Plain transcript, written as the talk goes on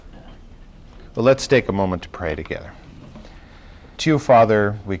Well, let's take a moment to pray together. To you,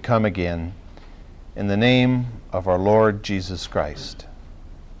 Father, we come again in the name of our Lord Jesus Christ,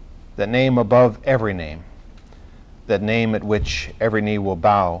 that name above every name, that name at which every knee will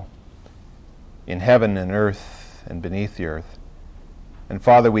bow in heaven and earth and beneath the earth. And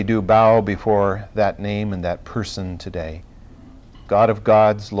Father, we do bow before that name and that person today, God of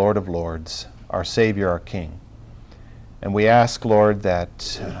gods, Lord of lords, our Savior, our King. And we ask, Lord,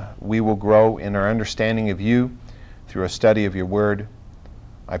 that we will grow in our understanding of you through a study of your word.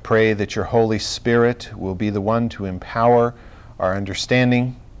 I pray that your Holy Spirit will be the one to empower our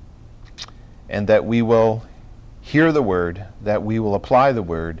understanding, and that we will hear the word, that we will apply the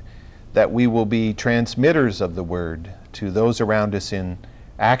word, that we will be transmitters of the word to those around us in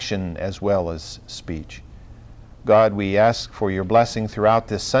action as well as speech. God, we ask for your blessing throughout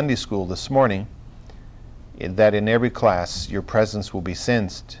this Sunday school this morning, that in every class your presence will be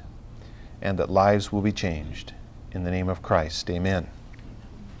sensed and that lives will be changed. In the name of Christ, amen.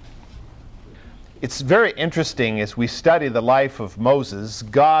 It's very interesting as we study the life of Moses,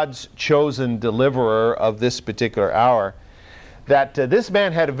 God's chosen deliverer of this particular hour, that this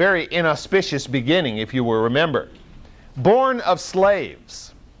man had a very inauspicious beginning, if you will remember. Born of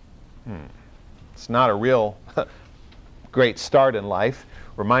slaves. It's not a real great start in life.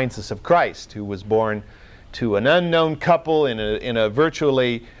 Reminds us of Christ, who was born to an unknown couple in a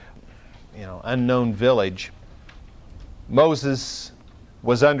virtually unknown village. Moses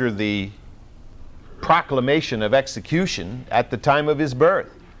was under the proclamation of execution at the time of his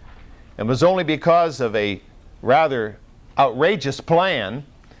birth. It was only because of a rather outrageous plan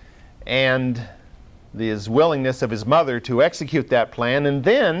and his willingness of his mother to execute that plan, and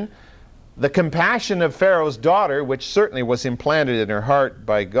then the compassion of Pharaoh's daughter, which certainly was implanted in her heart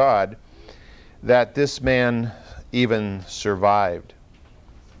by God, that this man even survived.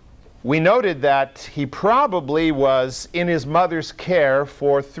 We noted that he probably was in his mother's care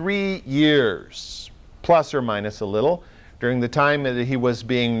for 3 years, plus or minus a little, during the time that he was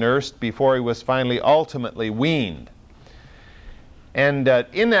being nursed before he was finally ultimately weaned. And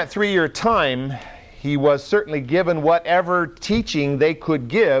in that 3-year time, he was certainly given whatever teaching they could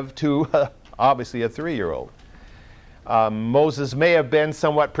give to obviously a 3-year-old. Moses may have been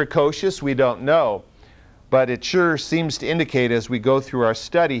somewhat precocious, we don't know, but it sure seems to indicate as we go through our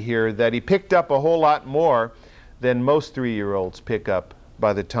study here that he picked up a whole lot more than most 3-year-olds pick up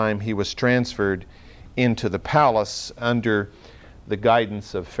by the time he was transferred into the palace under the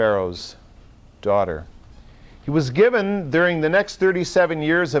guidance of Pharaoh's daughter. He was given during the next 37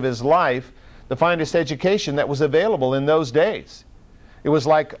 years of his life the finest education that was available in those days. It was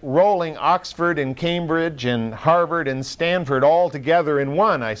like rolling Oxford and Cambridge and Harvard and Stanford all together in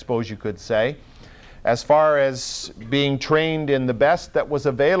one, I suppose you could say, as far as being trained in the best that was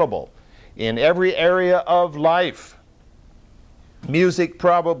available in every area of life. Music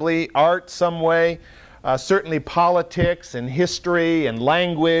probably, art some way, certainly politics and history and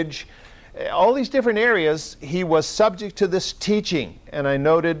language. All these different areas, he was subject to this teaching. And I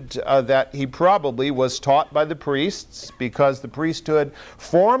noted that he probably was taught by the priests, because the priesthood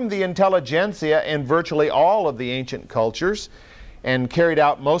formed the intelligentsia in virtually all of the ancient cultures and carried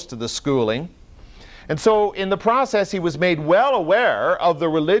out most of the schooling. And so in the process, he was made well aware of the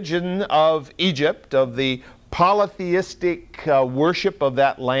religion of Egypt, of the polytheistic worship of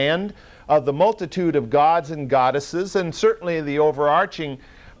that land, of the multitude of gods and goddesses, and certainly the overarching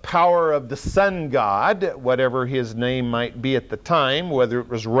power of the sun god, whatever his name might be at the time, whether it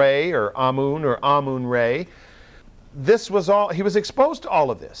was Re or Amun-Re. This was all, he was exposed to all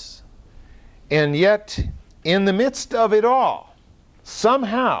of this. And yet, in the midst of it all,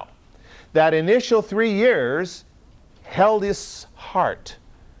 somehow, that initial 3 years held his heart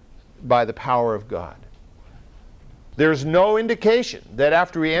by the power of God. There's no indication that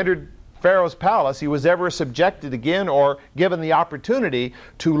after he entered Pharaoh's palace, he was ever subjected again or given the opportunity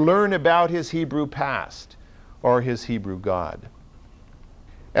to learn about his Hebrew past or his Hebrew God.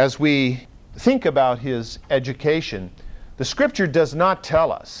 As we think about his education, the Scripture does not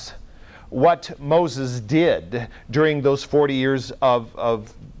tell us what Moses did during those 40 years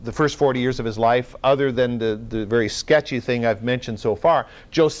of the first 40 years of his life, other than the very sketchy thing I've mentioned so far.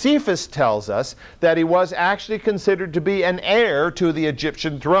 Josephus tells us that he was actually considered to be an heir to the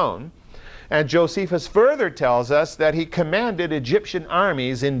Egyptian throne. And Josephus further tells us that he commanded Egyptian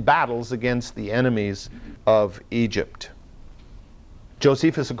armies in battles against the enemies of Egypt.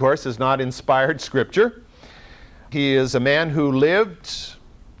 Josephus, of course, is not inspired Scripture. He is a man who lived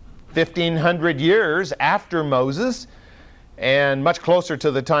 1,500 years after Moses, and much closer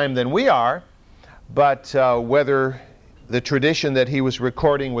to the time than we are. But whether the tradition that he was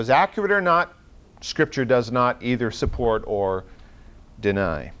recording was accurate or not, Scripture does not either support or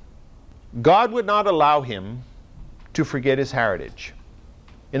deny. God would not allow him to forget his heritage.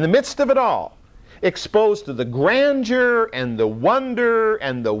 In the midst of it all, exposed to the grandeur and the wonder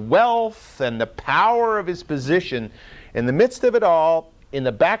and the wealth and the power of his position, in the midst of it all, in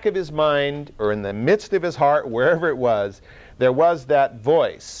the back of his mind or in the midst of his heart, wherever it was, there was that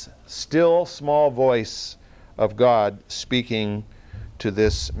voice, still small voice of God speaking to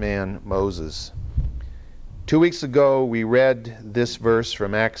this man Moses. 2 weeks ago we read this verse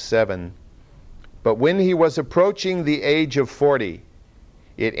from Acts 7. But when he was approaching the age of 40,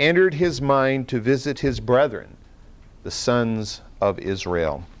 it entered his mind to visit his brethren, the sons of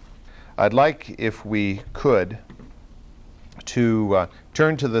Israel. I'd like, if we could, to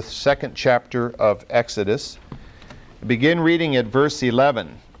turn to the second chapter of Exodus. Begin reading at verse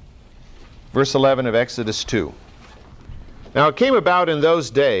 11. Verse 11 of Exodus 2. Now it came about in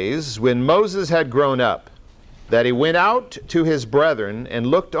those days, when Moses had grown up, that he went out to his brethren and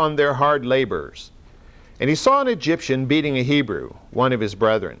looked on their hard labors. And he saw an Egyptian beating a Hebrew, one of his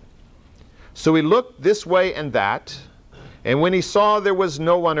brethren. So he looked this way and that, and when he saw there was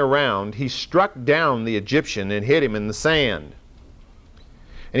no one around, he struck down the Egyptian and hid him in the sand.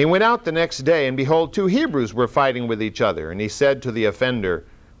 And he went out the next day, and behold, 2 Hebrews were fighting with each other. And he said to the offender,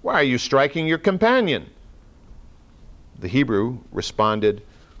 Why are you striking your companion? The Hebrew responded,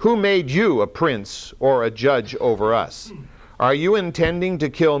 Who made you a prince or a judge over us? Are you intending to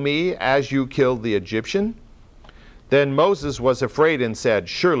kill me as you killed the Egyptian? Then Moses was afraid and said,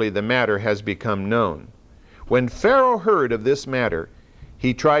 Surely the matter has become known. When Pharaoh heard of this matter,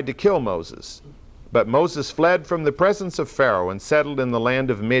 he tried to kill Moses. But Moses fled from the presence of Pharaoh and settled in the land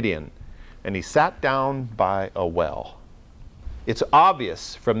of Midian, and he sat down by a well. It's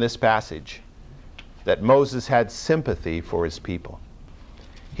obvious from this passage that Moses had sympathy for his people.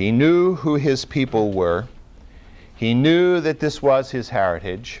 He knew who his people were. He knew that this was his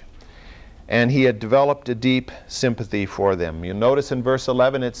heritage, and he had developed a deep sympathy for them. You'll notice in verse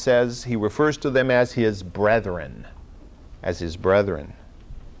 11 it says he refers to them as his brethren. As his brethren.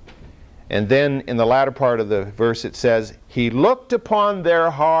 And then in the latter part of the verse it says, he looked upon their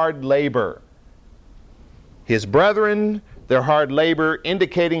hard labor. His brethren, their hard labor,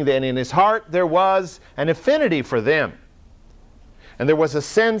 indicating that in his heart there was an affinity for them. And there was a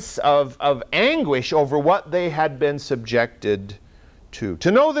sense of anguish over what they had been subjected to.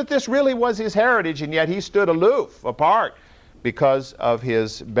 To know that this really was his heritage, and yet he stood aloof, apart, because of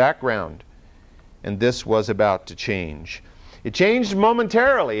his background. And this was about to change. It changed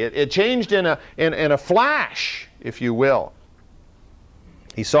momentarily. It changed in a flash, if you will.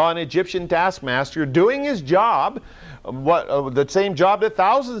 He saw an Egyptian taskmaster doing his job, the same job that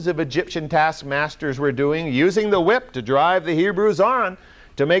thousands of Egyptian taskmasters were doing, using the whip to drive the Hebrews on,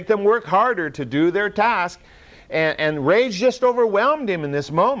 to make them work harder to do their task. And rage just overwhelmed him in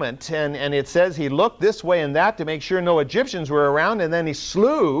this moment. And it says he looked this way and that to make sure no Egyptians were around, and then he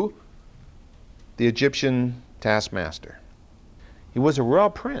slew the Egyptian taskmaster. He was a royal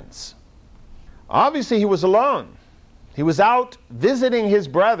prince. Obviously he was alone. He was out visiting his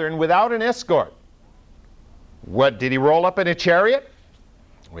brethren without an escort. What, did he roll up in a chariot?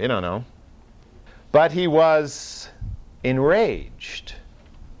 We don't know. But he was enraged.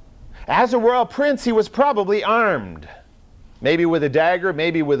 As a royal prince, he was probably armed. Maybe with a dagger,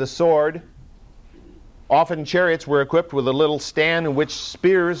 maybe with a sword. Often chariots were equipped with a little stand in which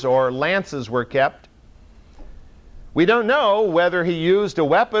spears or lances were kept. We don't know whether he used a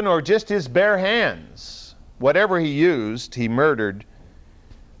weapon or just his bare hands. Whatever he used, he murdered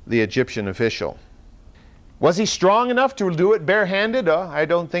the Egyptian official. Was he strong enough to do it barehanded? I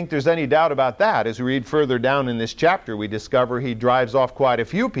don't think there's any doubt about that. As we read further down in this chapter, we discover he drives off quite a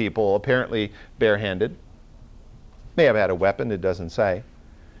few people, apparently barehanded. May have had a weapon, it doesn't say.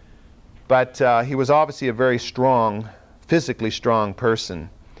 But he was obviously a very strong, physically strong person.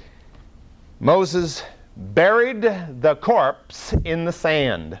 Moses buried the corpse in the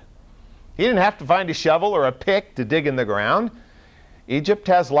sand. He didn't have to find a shovel or a pick to dig in the ground. Egypt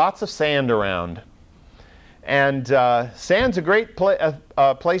has lots of sand around. And sand's a great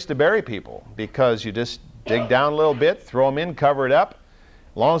place to bury people, because you just dig down a little bit, throw them in, cover it up.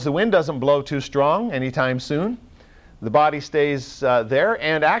 As long as the wind doesn't blow too strong anytime soon, the body stays there,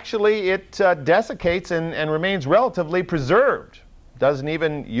 and actually it desiccates and remains relatively preserved. Doesn't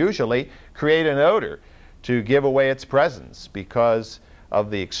even usually create an odor to give away its presence because of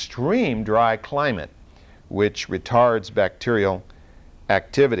the extreme dry climate which retards bacterial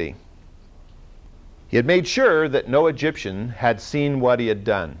activity. He had made sure that no Egyptian had seen what he had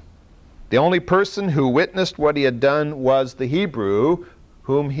done. The only person who witnessed what he had done was the Hebrew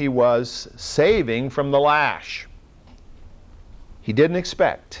whom he was saving from the lash. He didn't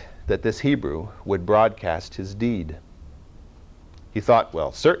expect that this Hebrew would broadcast his deed. He thought,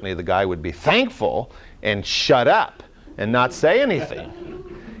 well, certainly the guy would be thankful and shut up and not say anything,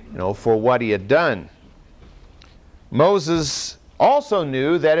 for what he had done. Moses also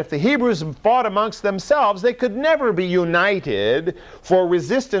knew that if the Hebrews fought amongst themselves, they could never be united for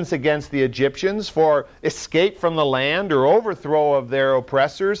resistance against the Egyptians, for escape from the land or overthrow of their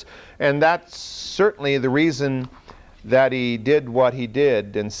oppressors. And that's certainly the reason that he did what he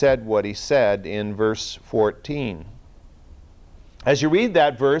did and said what he said in verse 14. As you read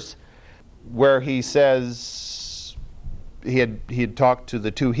that verse where he says he had talked to the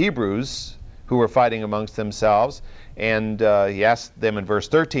two Hebrews who were fighting amongst themselves, and he asked them in verse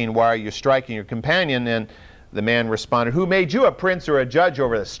 13, "Why are you striking your companion?" And the man responded, "Who made you a prince or a judge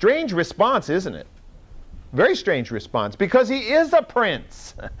over this?" Strange response, isn't it? Very strange response, because he is a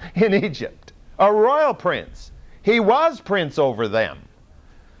prince in Egypt, a royal prince. He was prince over them.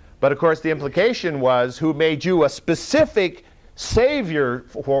 But of course the implication was, who made you a specific savior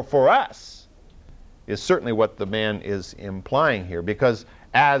for us, is certainly what the man is implying here, because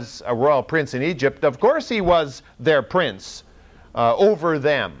as a royal prince in Egypt, of course he was their prince over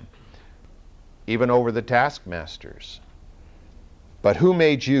them, even over the taskmasters. But who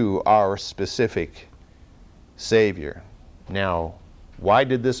made you our specific savior? Now, why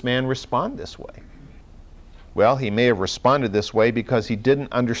did this man respond this way? Well, he may have responded this way because he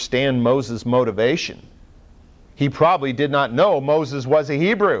didn't understand Moses' motivation. He probably did not know Moses was a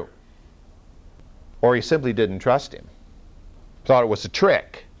Hebrew. Or he simply didn't trust him. Thought it was a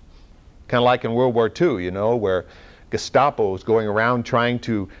trick. Kind of like in World War II, where Gestapo was going around trying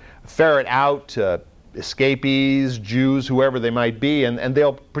to ferret out escapees, Jews, whoever they might be, and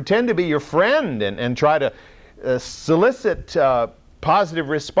they'll pretend to be your friend and try to solicit positive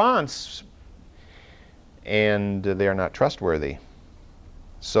response, and they are not trustworthy.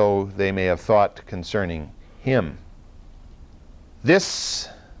 So they may have thought concerning him. This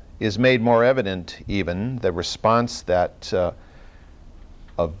is made more evident, even, the response that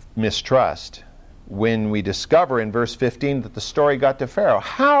of mistrust, when we discover in verse 15 that the story got to Pharaoh.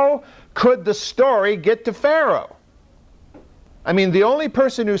 How could the story get to Pharaoh? I mean, the only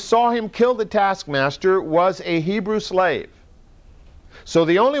person who saw him kill the taskmaster was a Hebrew slave. So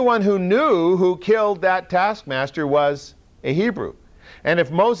the only one who knew who killed that taskmaster was a Hebrew. And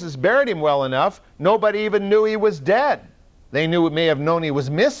if Moses buried him well enough, nobody even knew he was dead. They may have known he was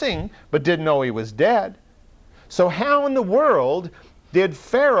missing, but didn't know he was dead. So how in the world did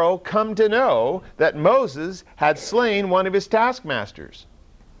Pharaoh come to know that Moses had slain one of his taskmasters?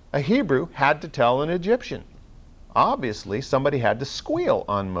 A Hebrew had to tell an Egyptian. Obviously, somebody had to squeal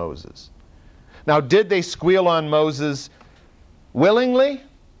on Moses. Now, did they squeal on Moses willingly?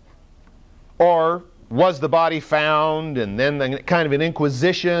 Or was the body found, and then kind of an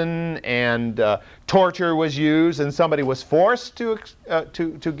inquisition and torture was used, and somebody was forced to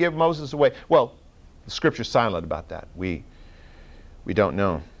give Moses away? Well, the Scripture's silent about that. We don't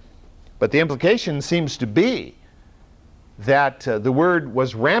know. But the implication seems to be that the word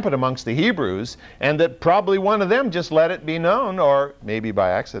was rampant amongst the Hebrews, and that probably one of them just let it be known, or maybe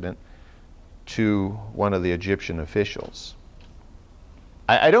by accident, to one of the Egyptian officials.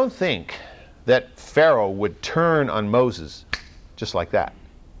 I don't think that Pharaoh would turn on Moses just like that.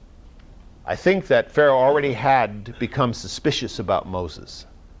 I think that Pharaoh already had become suspicious about Moses.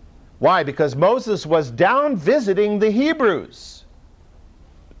 Why? Because Moses was down visiting the Hebrews,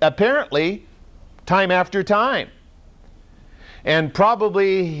 apparently time after time. And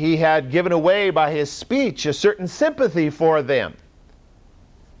probably he had given away by his speech a certain sympathy for them.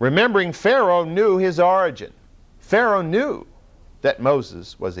 Remembering, Pharaoh knew his origin. Pharaoh knew that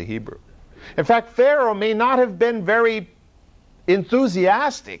Moses was a Hebrew. In fact, Pharaoh may not have been very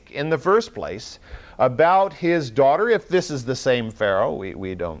enthusiastic in the first place about his daughter, if this is the same Pharaoh.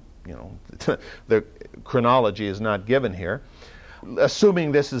 We don't, the chronology is not given here.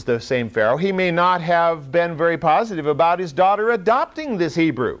 Assuming this is the same Pharaoh, he may not have been very positive about his daughter adopting this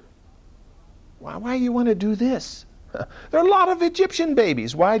Hebrew. Why do you want to do this? There are a lot of Egyptian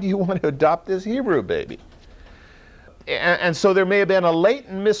babies. Why do you want to adopt this Hebrew baby? And so there may have been a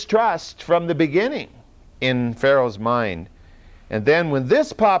latent mistrust from the beginning in Pharaoh's mind. And then when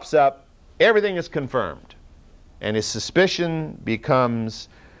this pops up, everything is confirmed. And his suspicion becomes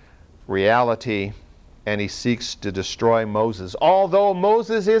reality, and he seeks to destroy Moses. Although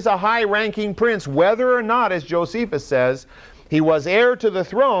Moses is a high-ranking prince, whether or not, as Josephus says, he was heir to the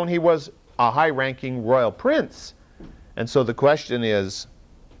throne, he was a high-ranking royal prince. And so the question is,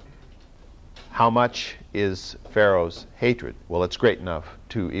 How much is Pharaoh's hatred? Well, it's great enough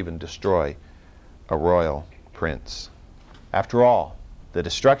to even destroy a royal prince. After all, the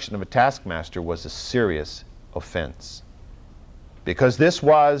destruction of a taskmaster was a serious offense, because this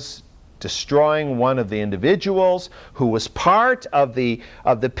was destroying one of the individuals who was part of the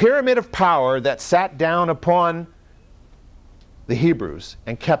pyramid of power that sat down upon the Hebrews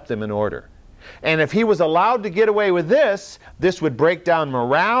and kept them in order. And if he was allowed to get away with this, this would break down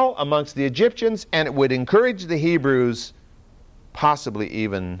morale amongst the Egyptians, and it would encourage the Hebrews possibly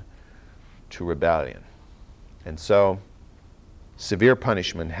even to rebellion. And so severe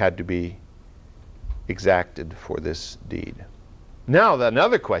punishment had to be exacted for this deed. Now,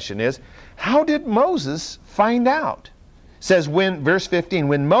 another question is, how did Moses find out? It says, verse 15,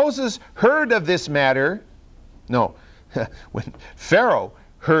 when Moses heard of this matter, when Pharaoh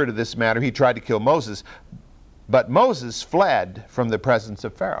heard of this matter, he tried to kill Moses, but Moses fled from the presence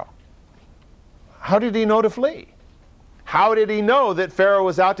of Pharaoh. How did he know to flee? How did he know that Pharaoh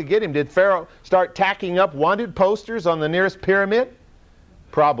was out to get him? Did Pharaoh start tacking up wanted posters on the nearest pyramid?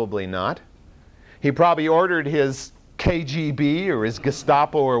 Probably not. He probably ordered his KGB or his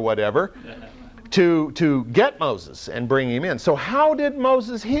Gestapo or whatever to get Moses and bring him in. So how did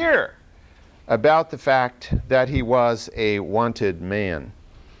Moses hear about the fact that he was a wanted man?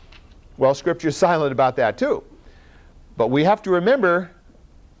 Well, Scripture is silent about that too. But we have to remember,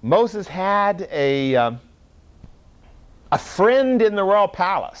 Moses had a friend in the royal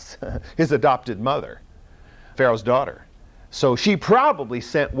palace, his adopted mother, Pharaoh's daughter. So she probably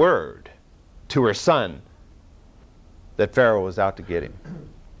sent word to her son that Pharaoh was out to get him.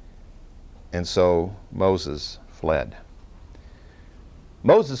 And so Moses fled.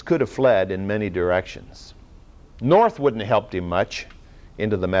 Moses could have fled in many directions. North wouldn't have helped him much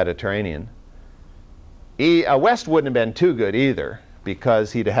into the Mediterranean. West wouldn't have been too good either,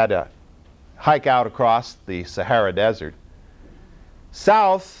 because he'd had to hike out across the Sahara Desert.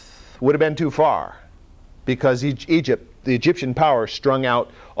 South would have been too far, because Egypt, the Egyptian power, strung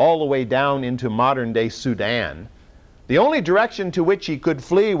out all the way down into modern-day Sudan. The only direction to which he could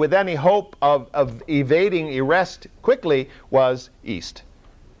flee with any hope of evading arrest quickly was east.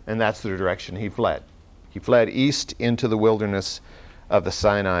 And that's the direction he fled. He fled east into the wilderness of the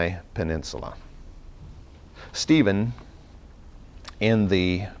Sinai Peninsula. Stephen, in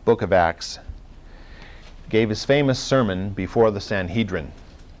the book of Acts, gave his famous sermon before the Sanhedrin.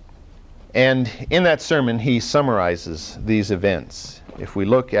 And in that sermon, he summarizes these events. If we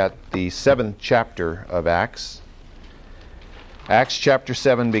look at the 7th chapter of Acts chapter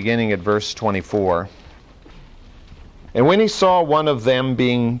 7, beginning at verse 24. And when he saw one of them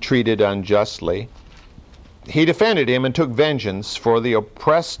being treated unjustly, he defended him and took vengeance for the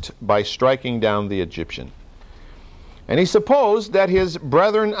oppressed by striking down the Egyptian. And he supposed that his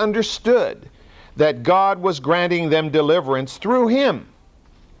brethren understood that God was granting them deliverance through him,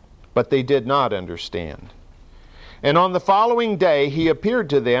 but they did not understand. And on the following day he appeared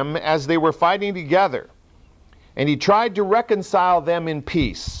to them as they were fighting together, and he tried to reconcile them in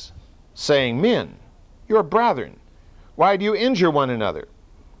peace, saying, Men, you are brethren. Why do you injure one another?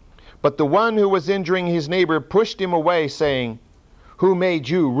 But the one who was injuring his neighbor pushed him away, saying, Who made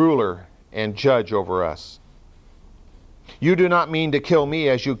you ruler and judge over us? You do not mean to kill me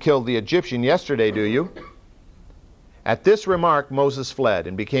as you killed the Egyptian yesterday, do you? At this remark Moses fled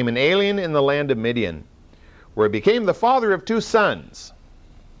and became an alien in the land of Midian, where he became the father of 2 sons.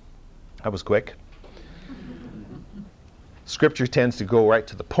 That was quick. Scripture tends to go right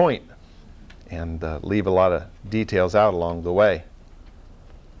to the point and leave a lot of details out along the way.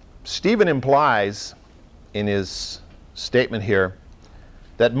 Stephen implies in his statement here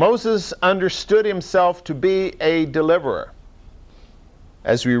that Moses understood himself to be a deliverer.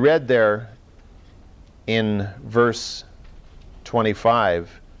 As we read there in verse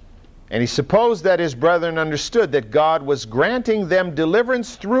 25, and he supposed that his brethren understood that God was granting them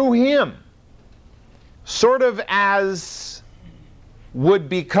deliverance through him, sort of as would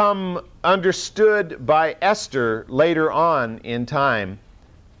become understood by Esther later on in time,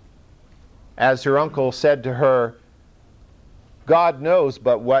 as her uncle said to her, God knows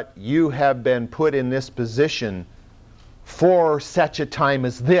but what you have been put in this position for such a time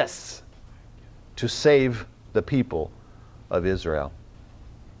as this, to save the people of Israel.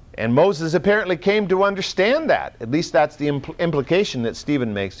 And Moses apparently came to understand that. At least that's the implication that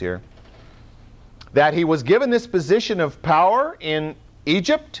Stephen makes here. That he was given this position of power in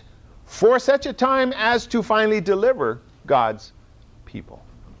Egypt for such a time as to finally deliver God's people.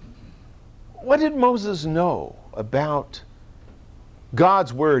 What did Moses know about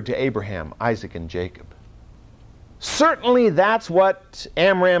God's word to Abraham, Isaac, and Jacob? Certainly that's what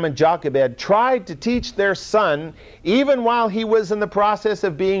Amram and Jochebed tried to teach their son, even while he was in the process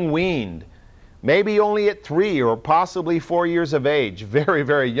of being weaned. Maybe only at 3 or possibly 4 years of age, very,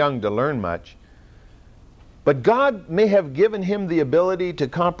 very young to learn much. But God may have given him the ability to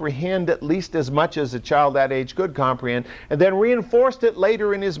comprehend at least as much as a child that age could comprehend, and then reinforced it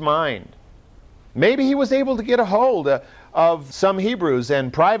later in his mind. Maybe he was able to get a hold of some Hebrews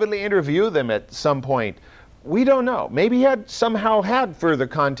and privately interview them at some point. We don't know. Maybe he had somehow had further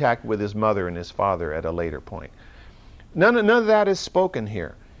contact with his mother and his father at a later point. None of that is spoken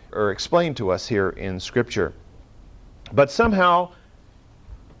here or explained to us here in Scripture. But somehow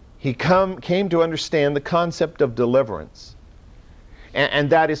he came to understand the concept of deliverance, and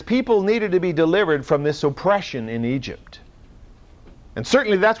that his people needed to be delivered from this oppression in Egypt. And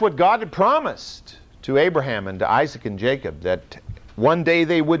certainly that's what God had promised to Abraham and to Isaac and Jacob, that one day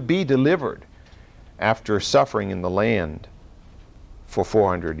they would be delivered after suffering in the land for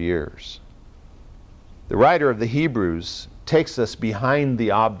 400 years. The writer of the Hebrews takes us behind the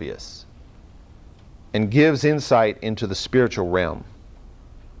obvious and gives insight into the spiritual realm.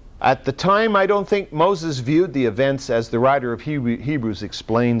 At the time, I don't think Moses viewed the events as the writer of Hebrews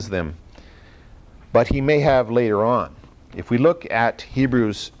explains them, but he may have later on. If we look at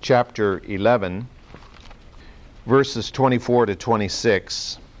Hebrews chapter 11, verses 24 to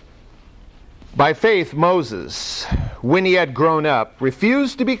 26, by faith Moses, when he had grown up,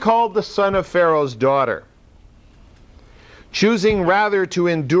 refused to be called the son of Pharaoh's daughter, choosing rather to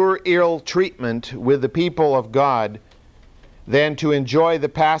endure ill treatment with the people of God than to enjoy the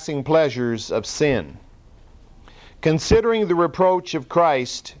passing pleasures of sin, considering the reproach of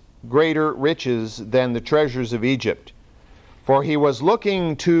Christ greater riches than the treasures of Egypt, for he was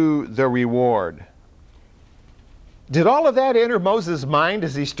looking to the reward. Did all of that enter Moses' mind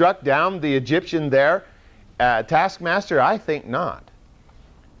as he struck down the Egyptian there, taskmaster? I think not.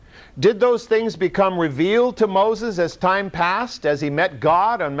 Did those things become revealed to Moses as time passed, as he met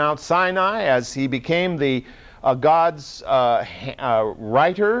God on Mount Sinai, as he became God's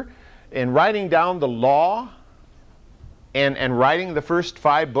writer in writing down the law and writing the first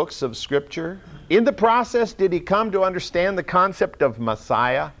 5 books of Scripture? In the process, did he come to understand the concept of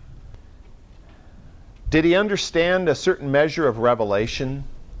Messiah? Did he understand a certain measure of revelation?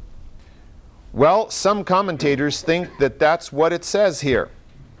 Well, some commentators think that that's what it says here,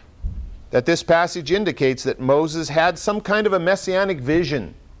 that this passage indicates that Moses had some kind of a messianic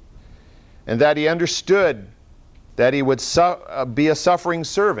vision, and that he understood that he would be a suffering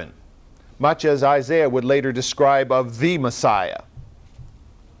servant, much as Isaiah would later describe of the Messiah.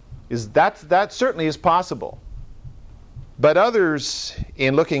 That certainly is possible. But others,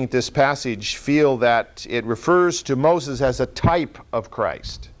 in looking at this passage, feel that it refers to Moses as a type of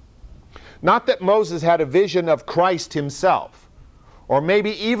Christ. Not that Moses had a vision of Christ himself, or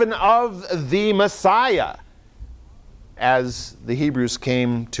maybe even of the Messiah, as the Hebrews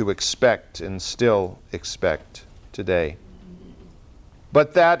came to expect and still expect today.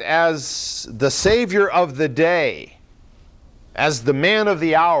 But that as the Savior of the day, as the man of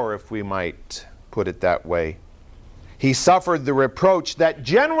the hour, if we might put it that way, he suffered the reproach that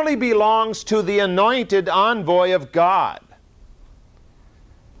generally belongs to the anointed envoy of God.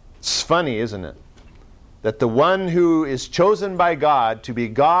 It's funny, isn't it? That the one who is chosen by God to be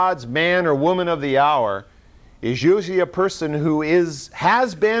God's man or woman of the hour is usually a person who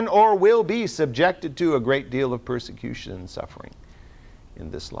has been or will be subjected to a great deal of persecution and suffering in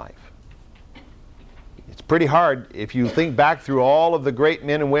this life. It's pretty hard, if you think back through all of the great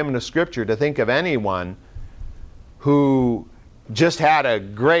men and women of Scripture, to think of anyone who just had a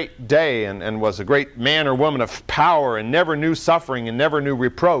great day and was a great man or woman of power and never knew suffering and never knew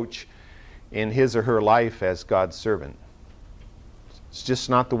reproach in his or her life as God's servant. It's just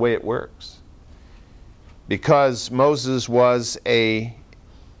not the way it works. Because Moses was a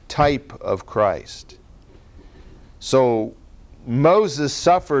type of Christ. So Moses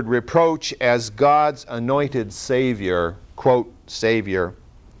suffered reproach as God's anointed Savior, quote, Savior,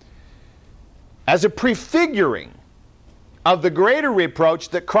 as a prefiguring of the greater reproach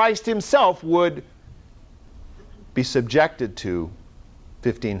that Christ himself would be subjected to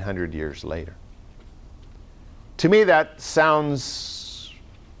 1,500 years later. To me, that sounds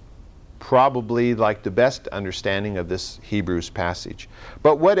probably like the best understanding of this Hebrews passage.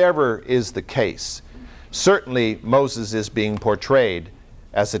 But whatever is the case, certainly Moses is being portrayed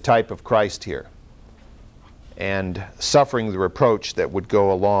as a type of Christ here, and suffering the reproach that would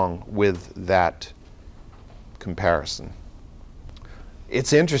go along with that comparison.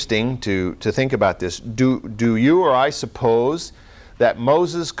 It's interesting to think about this. Do you or I suppose that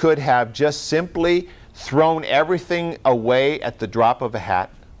Moses could have just simply thrown everything away at the drop of a hat?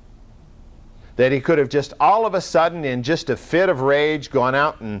 That he could have just all of a sudden, in just a fit of rage, gone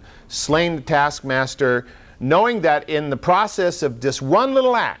out and slain the taskmaster, knowing that in the process of this one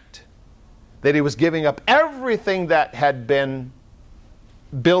little act, that he was giving up everything that had been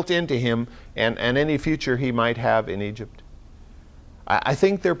built into him and any future he might have in Egypt? I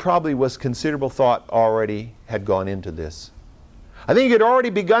think there probably was considerable thought already had gone into this. I think he had already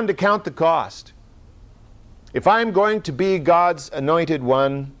begun to count the cost. If I'm going to be God's anointed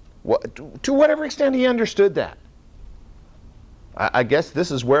one, to whatever extent he understood that, I guess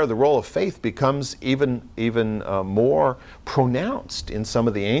this is where the role of faith becomes even more pronounced in some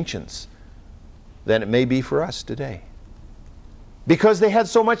of the ancients than it may be for us today. Because they had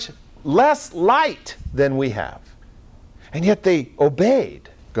so much less light than we have. And yet they obeyed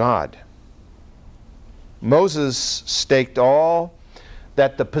God. Moses staked all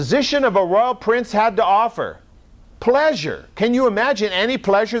that the position of a royal prince had to offer. Pleasure. Can you imagine any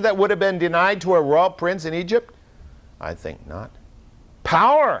pleasure that would have been denied to a royal prince in Egypt? I think not.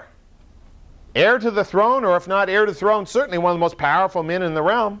 Power. Heir to the throne, or if not heir to the throne, certainly one of the most powerful men in the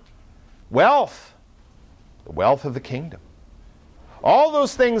realm. Wealth. The wealth of the kingdom. All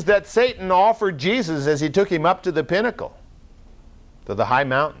those things that Satan offered Jesus as he took him up to the pinnacle, to the high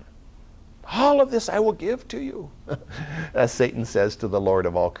mountain. All of this I will give to you, as Satan says to the Lord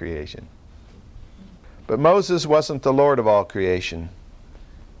of all creation. But Moses wasn't the Lord of all creation.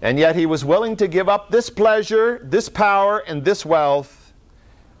 And yet he was willing to give up this pleasure, this power, and this wealth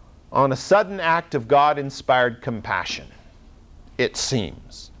on a sudden act of God-inspired compassion, it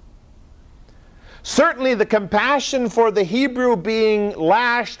seems. Certainly the compassion for the Hebrew being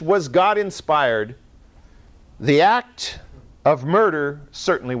lashed was God-inspired. The act of murder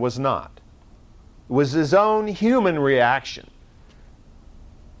certainly was not. It was his own human reaction.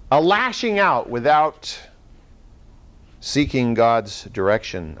 A lashing out without seeking God's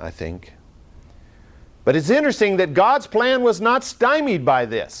direction, I think. But it's interesting that God's plan was not stymied by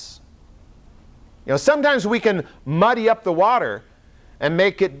this. You know, sometimes we can muddy up the water and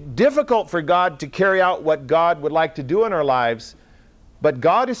make it difficult for God to carry out what God would like to do in our lives. But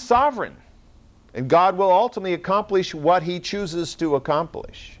God is sovereign, and God will ultimately accomplish what He chooses to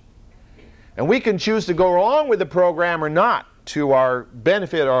accomplish. And we can choose to go along with the program or not, to our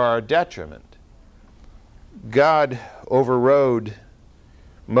benefit or our detriment. God overrode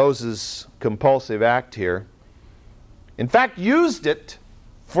Moses' compulsive act here. In fact, used it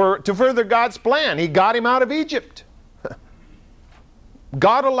to further God's plan. He got him out of Egypt.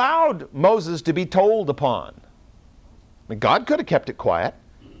 God allowed Moses to be told upon. I mean, God could have kept it quiet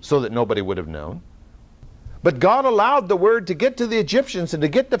so that nobody would have known. But God allowed the word to get to the Egyptians and to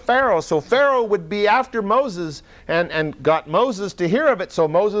get to Pharaoh, so Pharaoh would be after Moses and got Moses to hear of it, so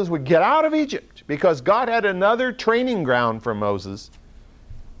Moses would get out of Egypt, because God had another training ground for Moses,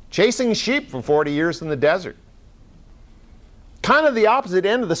 chasing sheep for 40 years in the desert. Kind of the opposite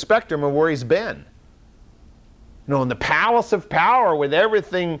end of the spectrum of where he's been. You know, in the palace of power with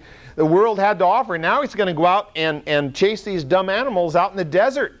everything the world had to offer. Now he's going to go out and chase these dumb animals out in the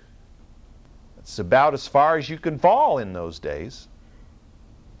desert. It's about as far as you can fall in those days.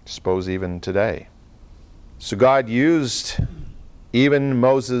 I suppose even today. So God used even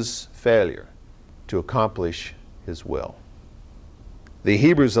Moses' failure to accomplish His will. The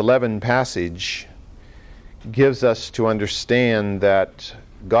Hebrews 11 passage gives us to understand that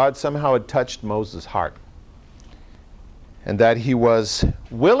God somehow had touched Moses' heart, and that he was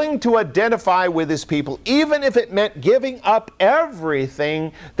willing to identify with his people, even if it meant giving up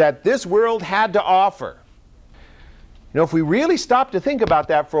everything that this world had to offer. You know, if we really stop to think about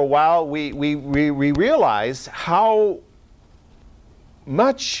that for a while, we realize how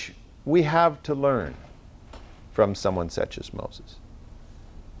much we have to learn from someone such as Moses.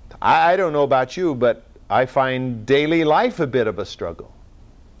 I don't know about you, but I find daily life a bit of a struggle.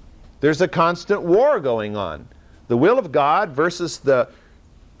 There's a constant war going on. The will of God versus the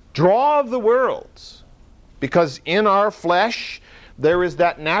draw of the world. Because in our flesh, there is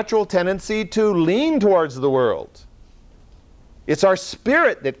that natural tendency to lean towards the world. It's our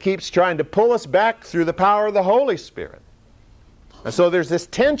spirit that keeps trying to pull us back through the power of the Holy Spirit. And so there's this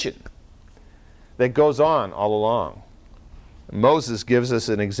tension that goes on all along. Moses gives us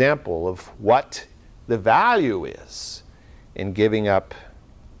an example of what the value is in giving up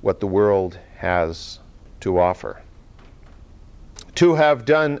what the world has to offer. To have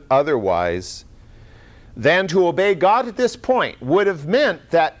done otherwise than to obey God at this point would have meant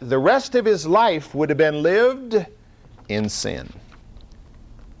that the rest of his life would have been lived in sin.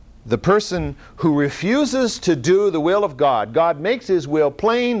 The person who refuses to do the will of God, God makes His will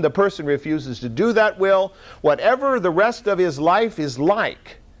plain, the person refuses to do that will, whatever the rest of his life is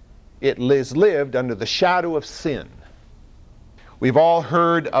like, it is lived under the shadow of sin. We've all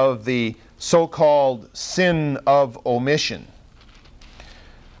heard of the so-called sin of omission.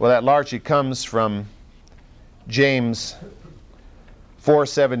 Well, that largely comes from James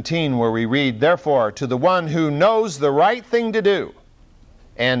 4:17, where we read, "Therefore, to the one who knows the right thing to do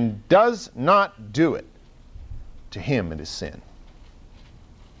and does not do it, to him it is sin."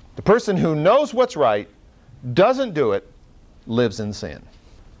 The person who knows what's right, doesn't do it, lives in sin.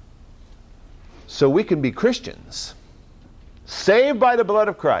 So we can be Christians, saved by the blood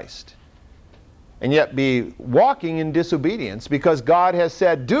of Christ, and yet be walking in disobedience because God has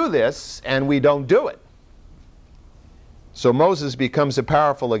said, do this, and we don't do it. So Moses becomes a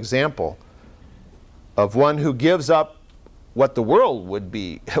powerful example of one who gives up what the world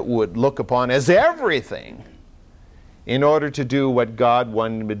would look upon as everything in order to do what God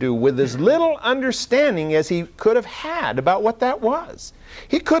wanted him to do, with as little understanding as he could have had about what that was.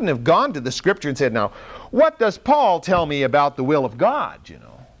 He couldn't have gone to the Scripture and said, now, what does Paul tell me about the will of God,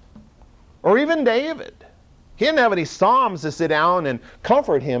 Or even David. He didn't have any Psalms to sit down and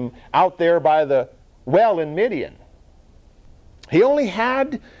comfort him out there by the well in Midian. He only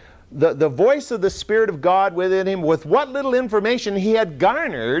had the voice of the Spirit of God within him with what little information he had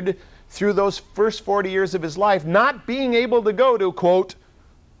garnered through those first 40 years of his life, not being able to go to, quote,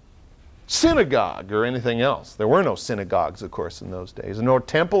 synagogue or anything else. There were no synagogues, of course, in those days. No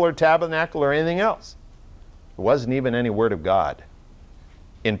temple or tabernacle or anything else. There wasn't even any Word of God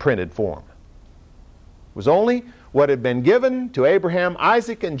in printed form. It was only what had been given to Abraham,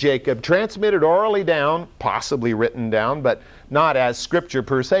 Isaac, and Jacob, transmitted orally down, possibly written down, but not as Scripture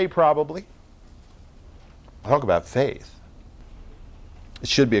per se, probably. Talk about faith. It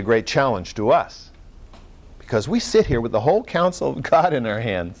should be a great challenge to us, because we sit here with the whole counsel of God in our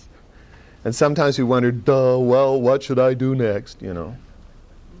hands, and sometimes we wonder, well, what should I do next, I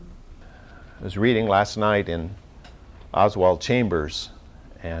was reading last night in Oswald Chambers,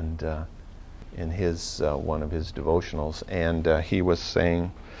 and in his one of his devotionals, and he was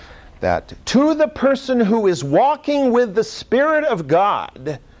saying that to the person who is walking with the Spirit of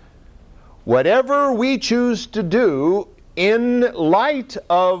God, whatever we choose to do in light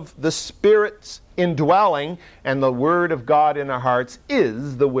of the Spirit's indwelling and the Word of God in our hearts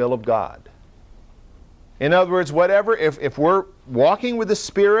is the will of God. In other words, whatever, if we're walking with the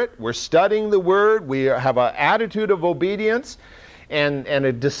Spirit, we're studying the Word, we have an attitude of obedience, and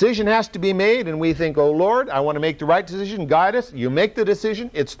a decision has to be made, and we think, oh Lord, I want to make the right decision, guide us. You make the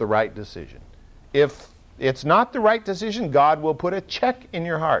decision, it's the right decision. If it's not the right decision, God will put a check in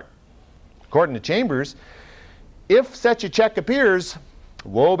your heart. According to Chambers, if such a check appears,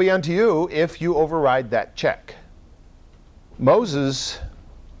 woe be unto you if you override that check. Moses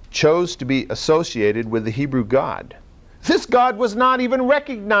chose to be associated with the Hebrew God. This God was not even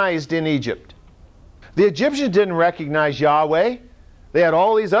recognized in Egypt. The Egyptians didn't recognize Yahweh. They had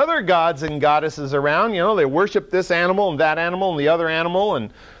all these other gods and goddesses around. They worshiped this animal and that animal and the other animal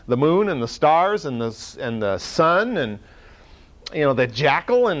and the moon and the stars and the sun and the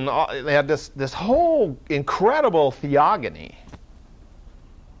jackal, and they had this whole incredible theogony.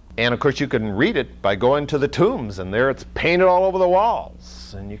 And of course you can read it by going to the tombs, and there it's painted all over the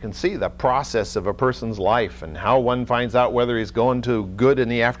walls, and you can see the process of a person's life and how one finds out whether he's going to good in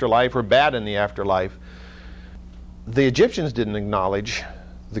the afterlife or bad in the afterlife. The Egyptians didn't acknowledge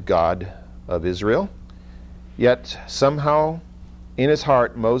the God of Israel, yet somehow in his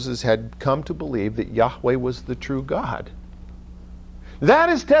heart Moses had come to believe that Yahweh was the true God. That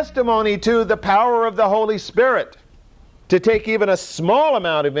is testimony to the power of the Holy Spirit, to take even a small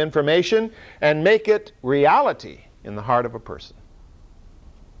amount of information and make it reality in the heart of a person.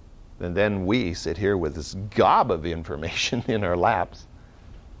 And then we sit here with this gob of information in our laps,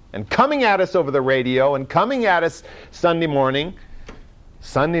 and coming at us over the radio, and coming at us Sunday morning,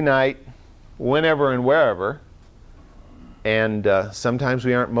 Sunday night, whenever and wherever, and sometimes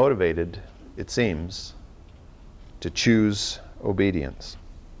we aren't motivated, it seems, to choose obedience.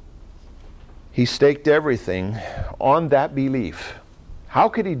 He staked everything on that belief. How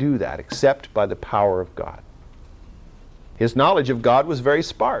could he do that except by the power of God? His knowledge of God was very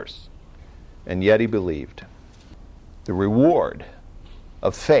sparse, and yet he believed. The reward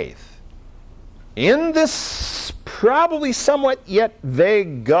of faith in this probably somewhat yet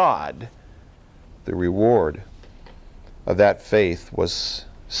vague God, the reward of that faith was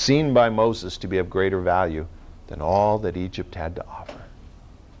seen by Moses to be of greater value than all that Egypt had to offer.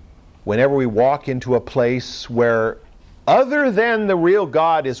 Whenever we walk into a place where other than the real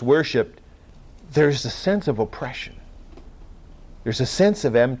God is worshipped, there's a sense of oppression. There's a sense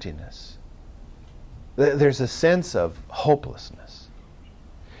of emptiness. There's a sense of hopelessness.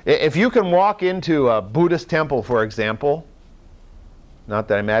 If you can walk into a Buddhist temple, for example, not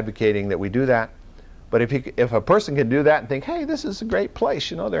that I'm advocating that we do that, but if a person can do that and think, hey, this is a great place,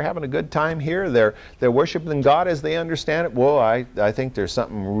 they're having a good time here, they're worshiping God as they understand it, well, I think there's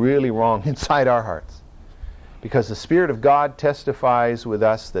something really wrong inside our hearts. Because the Spirit of God testifies with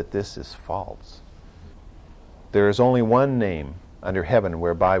us that this is false. There is only one name under heaven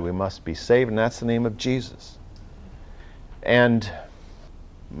whereby we must be saved, and that's the name of Jesus. And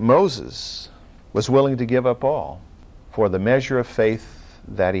Moses was willing to give up all for the measure of faith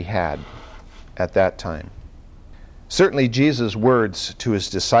that he had at that time. Certainly Jesus' words to his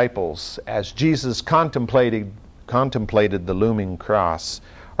disciples as Jesus contemplated the looming cross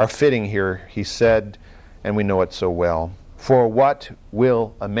are fitting here. He said, and we know it so well, "For what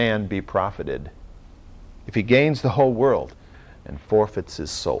will a man be profited if he gains the whole world and forfeits his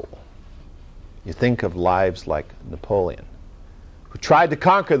soul?" You think of lives like Napoleon, who tried to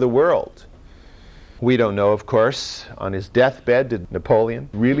conquer the world. We don't know, of course, on his deathbed, did Napoleon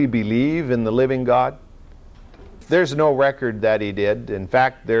really believe in the living God? There's no record that he did. In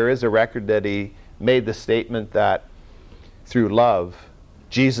fact, there is a record that he made the statement that through love,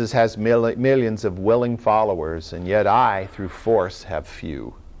 Jesus has millions of willing followers, and yet I, through force, have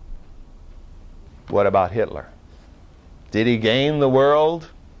few. What about Hitler? Did he gain the world?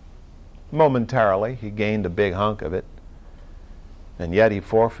 Momentarily, he gained a big hunk of it. And yet he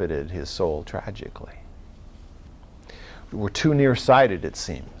forfeited his soul tragically. We're too nearsighted, it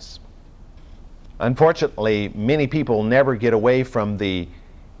seems. Unfortunately, many people never get away from the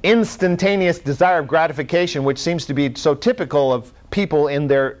instantaneous desire of gratification, which seems to be so typical of people in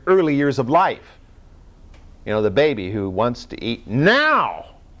their early years of life. The baby who wants to eat now,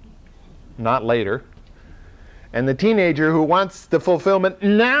 not later. And the teenager who wants the fulfillment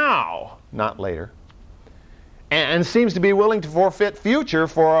now, not later. And seems to be willing to forfeit future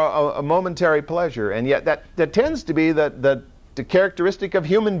for a momentary pleasure. And yet that tends to be the characteristic of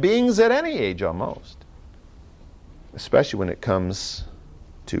human beings at any age almost. Especially when it comes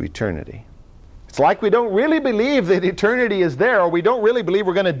to eternity. It's like we don't really believe that eternity is there, or we don't really believe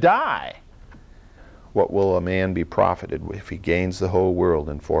we're going to die. What will a man be profited if he gains the whole world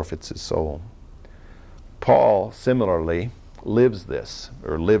and forfeits his soul? Paul similarly lived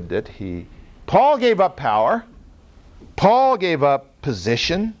it. Paul gave up power. Paul gave up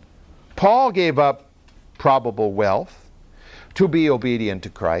position. Paul gave up probable wealth to be obedient to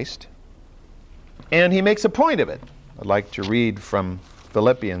Christ. And he makes a point of it. I'd like to read from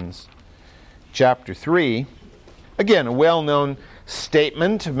Philippians chapter 3. Again, a well-known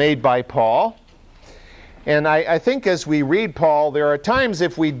statement made by Paul. And I think as we read Paul, there are times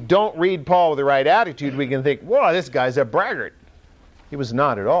if we don't read Paul with the right attitude, we can think, whoa, this guy's a braggart. He was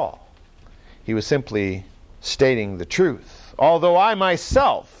not at all. He was simply stating the truth. Although I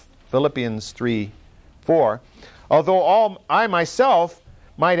myself, Philippians 3:4, I myself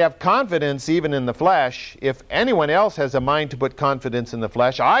might have confidence even in the flesh, if anyone else has a mind to put confidence in the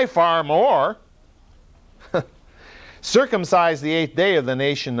flesh, I far more. Circumcised the 8th day of the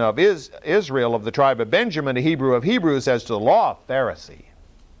nation of Israel, of the tribe of Benjamin, a Hebrew of Hebrews, as to the law, a Pharisee.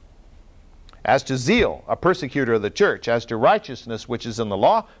 As to zeal, a persecutor of the church. As to righteousness, which is in the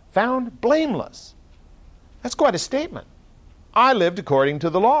law, found blameless. That's quite a statement. I lived according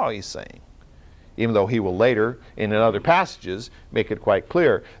to the law, he's saying. Even though he will later, in other passages, make it quite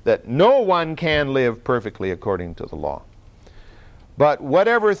clear that no one can live perfectly according to the law. But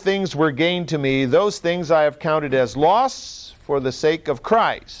whatever things were gained to me, those things I have counted as loss for the sake of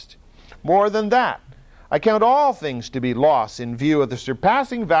Christ. More than that, I count all things to be loss in view of the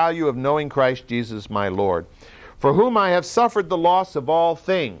surpassing value of knowing Christ Jesus my Lord, for whom I have suffered the loss of all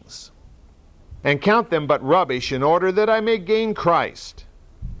things, and count them but rubbish, in order that I may gain Christ,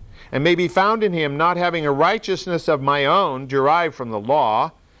 and may be found in him, not having a righteousness of my own derived from the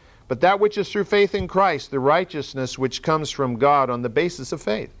law, but that which is through faith in Christ, the righteousness which comes from God on the basis of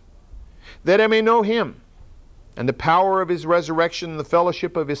faith, that I may know him, and the power of his resurrection, and the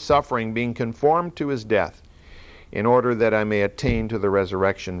fellowship of his suffering, being conformed to his death, in order that I may attain to the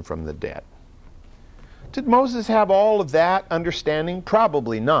resurrection from the dead. Did Moses have all of that understanding?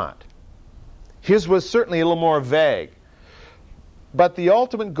 Probably not. His was certainly a little more vague. But the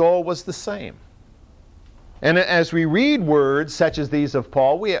ultimate goal was the same. And as we read words such as these of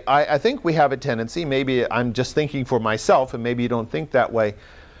Paul, I think we have a tendency, maybe I'm just thinking for myself, and maybe you don't think that way,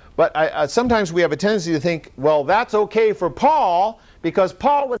 but sometimes we have a tendency to think, well, that's okay for Paul, because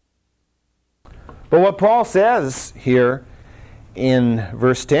Paul was... But what Paul says here in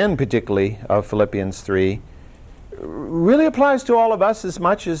verse 10 particularly of Philippians 3 really applies to all of us as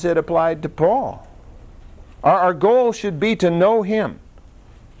much as it applied to Paul. Our goal should be to know Him,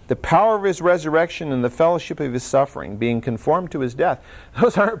 the power of His resurrection and the fellowship of His suffering, being conformed to His death.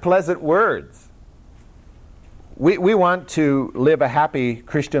 Those aren't pleasant words. We want to live a happy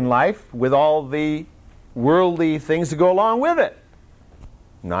Christian life with all the worldly things that go along with it.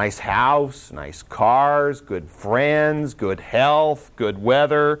 Nice house, nice cars, good friends, good health, good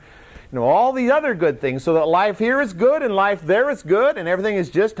weather, all these other good things, so that life here is good and life there is good and everything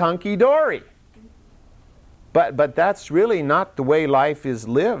is just hunky-dory. But that's really not the way life is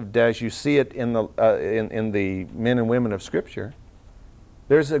lived as you see it in the men and women of Scripture.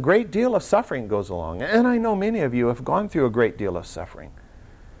 There's a great deal of suffering goes along. And I know many of you have gone through a great deal of suffering.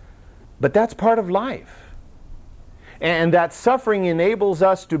 But that's part of life. And that suffering enables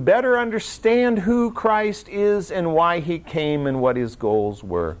us to better understand who Christ is and why He came and what His goals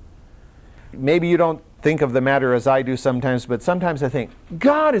were. Maybe you don't think of the matter as I do sometimes, but sometimes I think,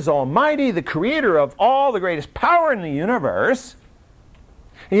 God is almighty, the creator of all the greatest power in the universe,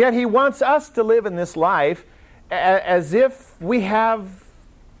 and yet He wants us to live in this life as if we have,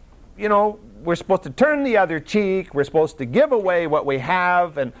 we're supposed to turn the other cheek, we're supposed to give away what we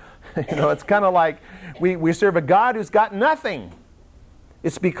have, and it's kind of like we serve a God who's got nothing.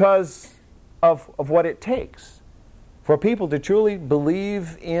 It's because of what it takes. For people to truly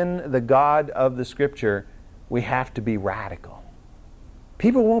believe in the God of the Scripture, we have to be radical.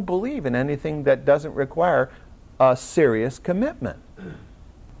 People won't believe in anything that doesn't require a serious commitment.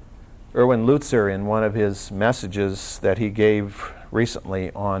 Erwin Lutzer, in one of his messages that he gave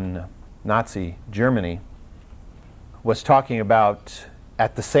recently on Nazi Germany, was talking about,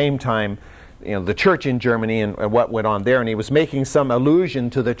 at the same time, the church in Germany and what went on there, and he was making some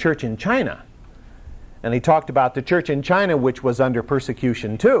allusion to the church in China. And he talked about the church in China, which was under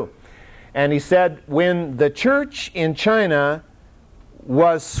persecution too. And he said, when the church in China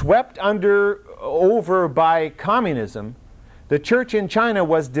was swept over by communism, the church in China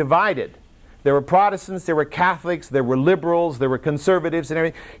was divided. There were Protestants, there were Catholics, there were liberals, there were conservatives and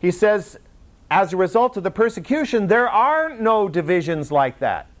everything. He says, as a result of the persecution, there are no divisions like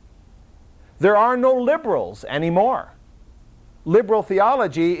that. There are no liberals anymore. Liberal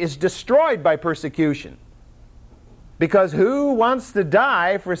theology is destroyed by persecution. Because who wants to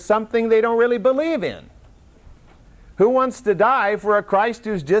die for something they don't really believe in? Who wants to die for a Christ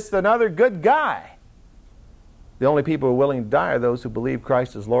who's just another good guy? The only people who are willing to die are those who believe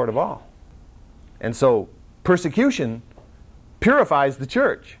Christ is Lord of all. And so persecution purifies the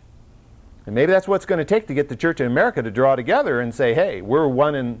church. And maybe that's what it's going to take to get the church in America to draw together and say, hey, we're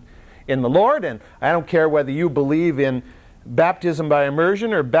one in the Lord, and I don't care whether you believe in baptism by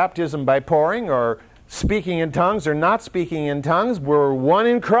immersion or baptism by pouring or speaking in tongues or not speaking in tongues. We're one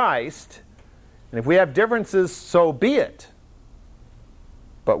in Christ. And if we have differences, so be it.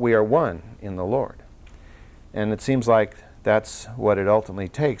 But we are one in the Lord. And it seems like that's what it ultimately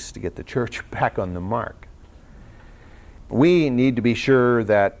takes to get the church back on the mark. We need to be sure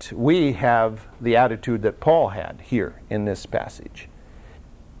that we have the attitude that Paul had here in this passage.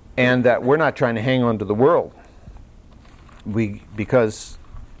 And that we're not trying to hang on to the world. Because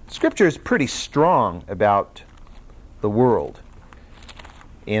Scripture is pretty strong about the world.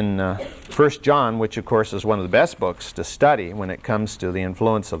 In 1 John, which of course is one of the best books to study when it comes to the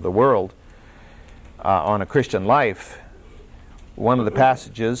influence of the world on a Christian life, one of the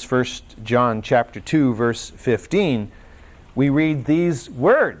passages, 1 John chapter 2, verse 15, we read these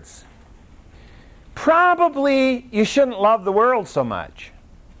words. Probably you shouldn't love the world so much.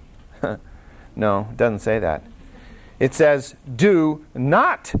 No, it doesn't say that. It says, do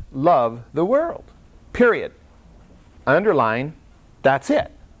not love the world. Period. Underline, that's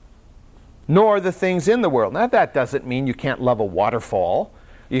it. Nor the things in the world. Now that doesn't mean you can't love a waterfall,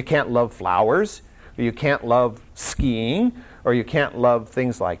 you can't love flowers, or you can't love skiing, or you can't love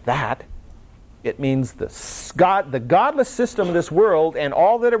things like that. It means the godless system of this world and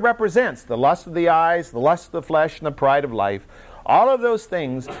all that it represents, the lust of the eyes, the lust of the flesh, and the pride of life, all of those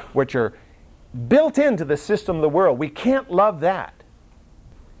things which are built into the system of the world. We can't love that.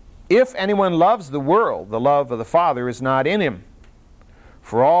 If anyone loves the world, the love of the Father is not in him.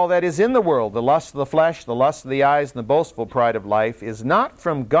 For all that is in the world, the lust of the flesh, the lust of the eyes, and the boastful pride of life, is not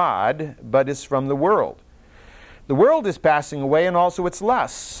from God, but is from the world. The world is passing away, and also its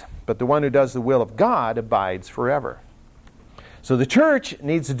lusts, but the one who does the will of God abides forever. So the church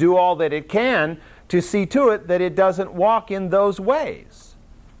needs to do all that it can to see to it that it doesn't walk in those ways.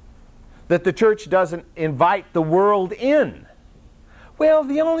 That the church doesn't invite the world in. Well,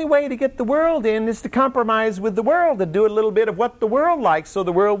 the only way to get the world in is to compromise with the world and do a little bit of what the world likes so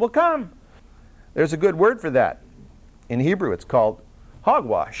the world will come. There's a good word for that. In Hebrew, it's called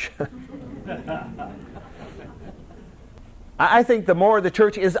hogwash. I think the more the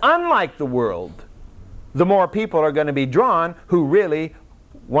church is unlike the world, the more people are going to be drawn who really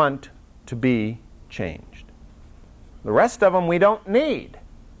want to be changed. The rest of them we don't need,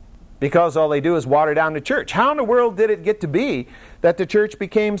 because all they do is water down the church. How in the world did it get to be that the church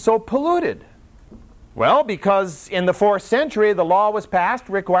became so polluted? Well, because in the 4th century the law was passed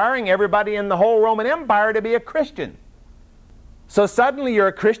requiring everybody in the whole Roman Empire to be a Christian. So suddenly you're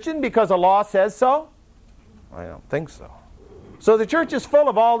a Christian because a law says so? I don't think so. So the church is full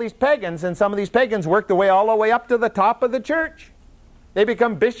of all these pagans, and some of these pagans work their way all the way up to the top of the church. They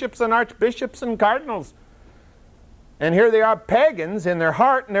become bishops and archbishops and cardinals. And here they are, pagans in their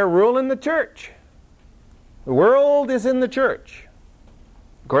heart, and they're ruling the church. The world is in the church.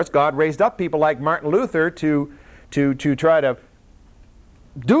 Of course, God raised up people like Martin Luther to try to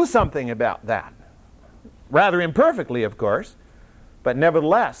do something about that. Rather imperfectly, of course, but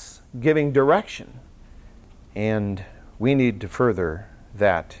nevertheless giving direction. And we need to further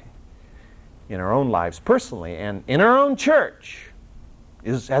that in our own lives personally and in our own church.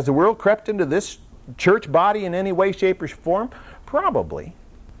 Has the world crept into this church body in any way, shape, or form? Probably.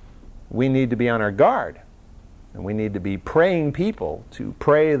 We need to be on our guard. And we need to be praying people to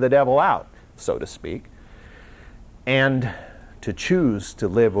pray the devil out, so to speak, and to choose to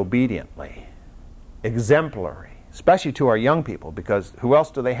live obediently, exemplary, especially to our young people, because who else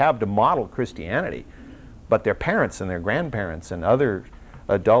do they have to model Christianity but their parents and their grandparents and other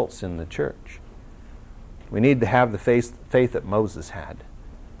adults in the church? We need to have the faith that Moses had,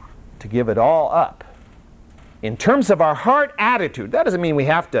 to give it all up. In terms of our heart attitude, that doesn't mean we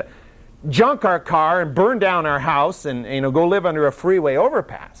have to junk our car and burn down our house and go live under a freeway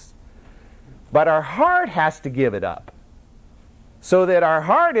overpass. But our heart has to give it up, so that our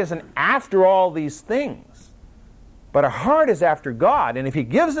heart isn't after all these things. But our heart is after God, and if He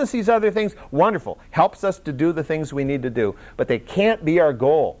gives us these other things, wonderful. Helps us to do the things we need to do. But they can't be our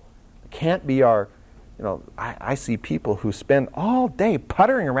goal. They can't be our, I see people who spend all day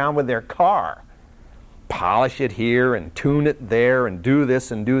puttering around with their car. Polish it here and tune it there and do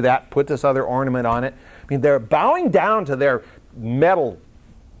this and do that, put this other ornament on it. I mean, they're bowing down to their metal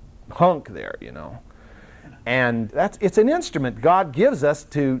hunk there, And it's an instrument God gives us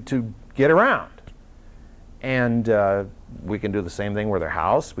to get around. And we can do the same thing with our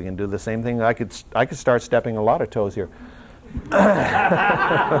house. We can do the same thing. I could start stepping a lot of toes here.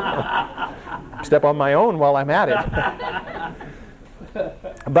 Step on my own while I'm at it.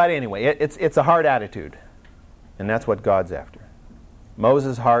 But anyway, it's a heart attitude. And that's what God's after.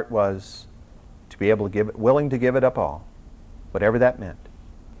 Moses' heart was to be able to willing to give it up all, whatever that meant.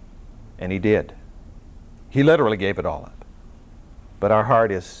 And he did. He literally gave it all up. But our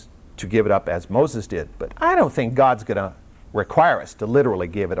heart is to give it up as Moses did. But I don't think God's going to require us to literally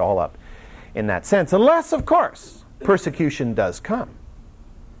give it all up in that sense, unless, of course, persecution does come,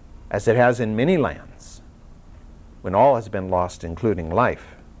 as it has in many lands, when all has been lost, including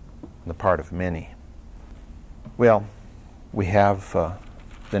life, on the part of many. Well, we have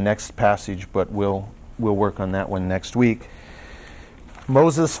the next passage, but we'll work on that one next week.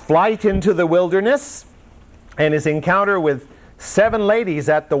 Moses' flight into the wilderness and his encounter with 7 ladies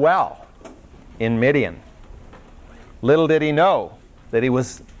at the well in Midian. Little did he know that he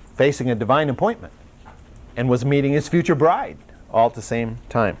was facing a divine appointment and was meeting his future bride all at the same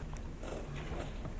time.